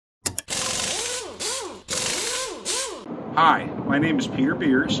Hi, my name is Peter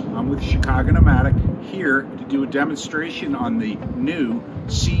Beers. I'm with Chicago Pneumatic, here to do a demonstration on the new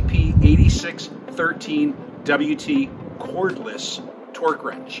CP8613 WT cordless torque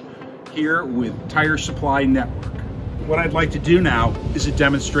wrench, here with Tire Supply Network. What I'd like to do now is a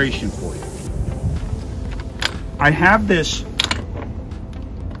demonstration for you. I have this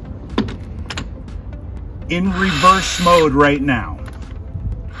in reverse mode right now.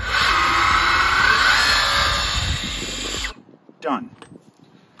 Done.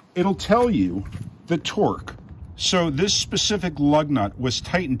 It'll tell you the torque. So this specific lug nut was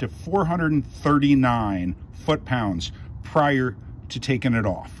tightened to 439 foot-pounds prior to taking it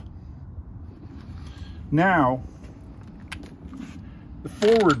off. Now, the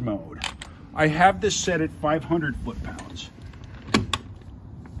forward mode. I have this set at 500 foot-pounds.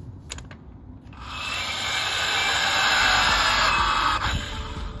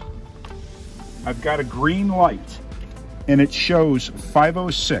 I've got a green light, and it shows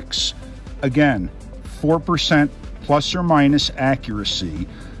 506. Again, 4% plus or minus accuracy,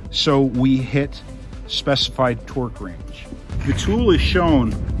 so we hit specified torque range. The tool is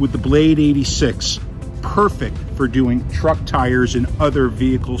shown with the BLADE86, perfect for doing truck tires and other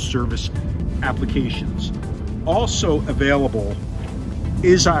vehicle service applications. Also available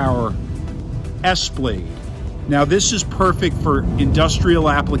is our S-Blade. Now this is perfect for industrial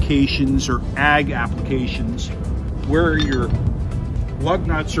applications or ag applications where your lug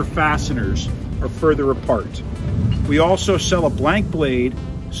nuts or fasteners are further apart. We also sell a blank blade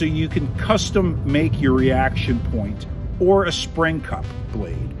so you can custom make your reaction point or a spring cup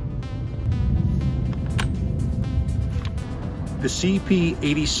blade. The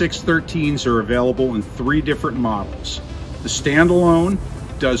CP8613s are available in 3 different models. The standalone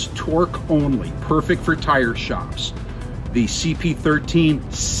does torque only, perfect for tire shops. The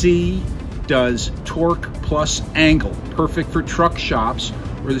CP13C does torque plus angle, perfect for truck shops,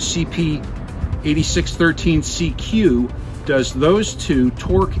 or the CP8613CQ does those 2,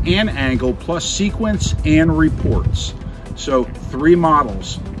 torque and angle, plus sequence and reports. So 3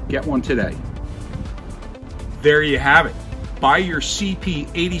 models, get one today. There you have it. Buy your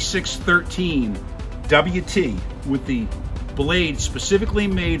CP8613 WT with the blade specifically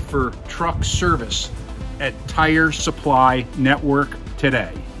made for truck service at Tire Supply Network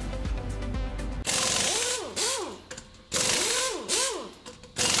today.